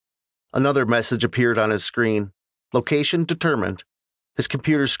Another message appeared on his screen. Location determined. His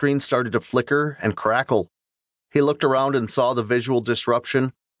computer screen started to flicker and crackle. He looked around and saw the visual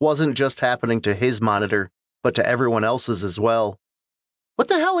disruption wasn't just happening to his monitor, but to everyone else's as well. "What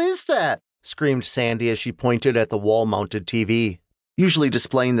the hell is that?" screamed Sandy as she pointed at the wall-mounted TV, usually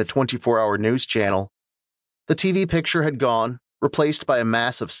displaying the 24-hour news channel. The TV picture had gone, replaced by a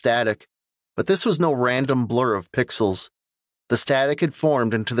mass of static, but this was no random blur of pixels. The static had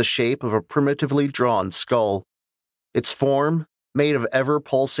formed into the shape of a primitively drawn skull. Its form, made of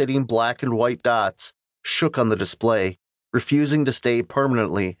ever-pulsating black and white dots, shook on the display, refusing to stay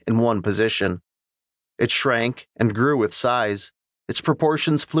permanently in one position. It shrank and grew with size, its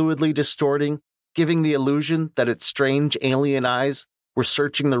proportions fluidly distorting, giving the illusion that its strange alien eyes were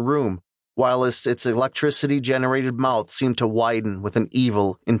searching the room, whilst its electricity-generated mouth seemed to widen with an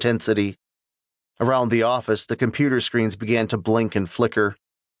evil intensity. Around the office, the computer screens began to blink and flicker,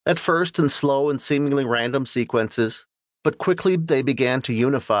 at first in slow and seemingly random sequences, but quickly they began to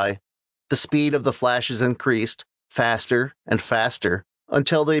unify. The speed of the flashes increased, faster and faster,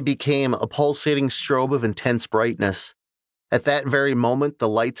 until they became a pulsating strobe of intense brightness. At that very moment, the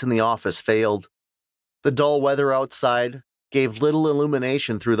lights in the office failed. The dull weather outside gave little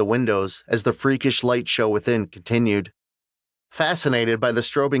illumination through the windows as the freakish light show within continued. Fascinated by the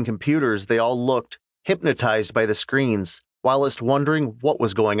strobing computers, they all looked, hypnotized by the screens, whilst wondering what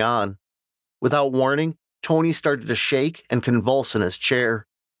was going on. Without warning, Tony started to shake and convulse in his chair.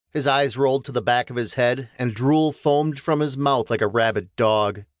 His eyes rolled to the back of his head, and drool foamed from his mouth like a rabid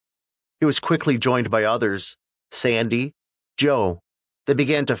dog. He was quickly joined by others, Sandy, Joe. They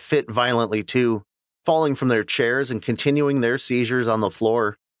began to fit violently too, falling from their chairs and continuing their seizures on the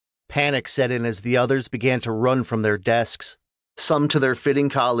floor. Panic set in as the others began to run from their desks, some to their fitting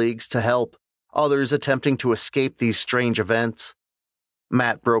colleagues to help, others attempting to escape these strange events.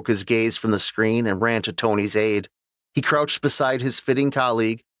 Matt broke his gaze from the screen and ran to Tony's aid. He crouched beside his fitting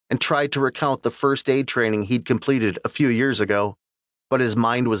colleague and tried to recount the first aid training he'd completed a few years ago, but his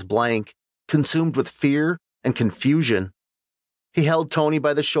mind was blank, consumed with fear and confusion. He held Tony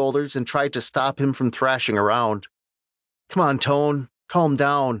by the shoulders and tried to stop him from thrashing around. "Come on, Tone, calm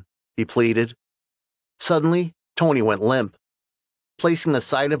down," he pleaded. Suddenly, Tony went limp. Placing the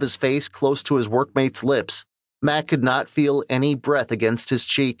side of his face close to his workmate's lips, Matt could not feel any breath against his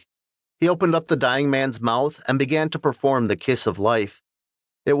cheek. He opened up the dying man's mouth and began to perform the kiss of life.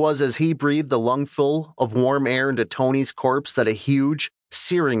 It was as he breathed the lungful of warm air into Tony's corpse that a huge,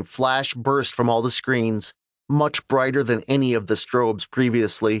 searing flash burst from all the screens, much brighter than any of the strobes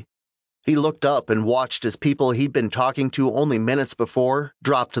previously. He looked up and watched as people he'd been talking to only minutes before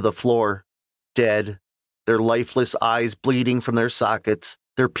dropped to the floor, dead, their lifeless eyes bleeding from their sockets,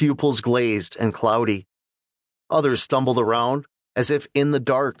 their pupils glazed and cloudy. Others stumbled around, as if in the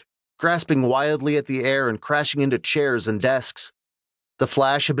dark, grasping wildly at the air and crashing into chairs and desks. The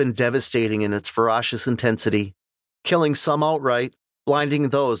flash had been devastating in its ferocious intensity, killing some outright, blinding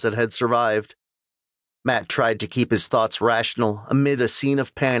those that had survived. Matt tried to keep his thoughts rational amid a scene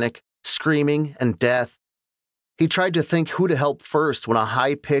of panic, screaming, and death. He tried to think who to help first when a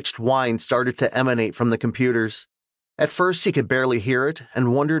high-pitched whine started to emanate from the computers. At first he could barely hear it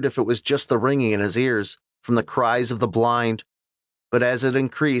and wondered if it was just the ringing in his ears from the cries of the blind. But as it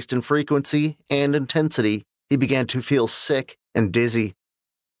increased in frequency and intensity, he began to feel sick and dizzy.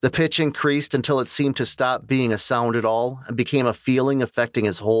 The pitch increased until it seemed to stop being a sound at all and became a feeling affecting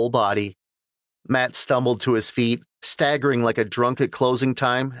his whole body. Matt stumbled to his feet, staggering like a drunk at closing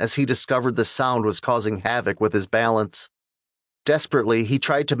time as he discovered the sound was causing havoc with his balance. Desperately, he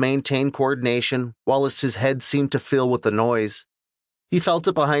tried to maintain coordination whilst his head seemed to fill with the noise. He felt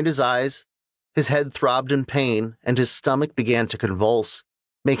it behind his eyes. His head throbbed in pain, and his stomach began to convulse,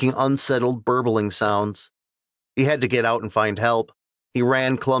 making unsettled, burbling sounds. He had to get out and find help. He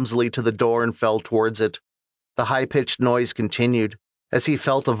ran clumsily to the door and fell towards it. The high-pitched noise continued, as he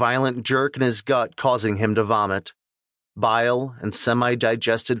felt a violent jerk in his gut causing him to vomit. Bile and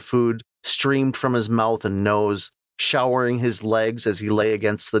semi-digested food streamed from his mouth and nose, showering his legs as he lay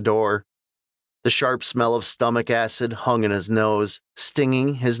against the door. The sharp smell of stomach acid hung in his nose,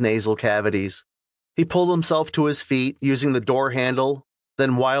 stinging his nasal cavities. He pulled himself to his feet using the door handle,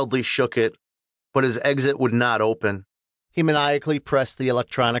 then wildly shook it, but his exit would not open. He maniacally pressed the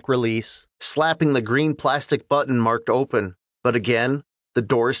electronic release, slapping the green plastic button marked open, but again, the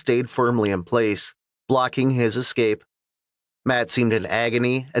door stayed firmly in place, blocking his escape. Matt seemed in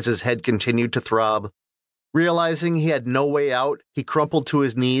agony as his head continued to throb. Realizing he had no way out, he crumpled to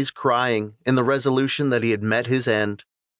his knees, crying, in the resolution that he had met his end.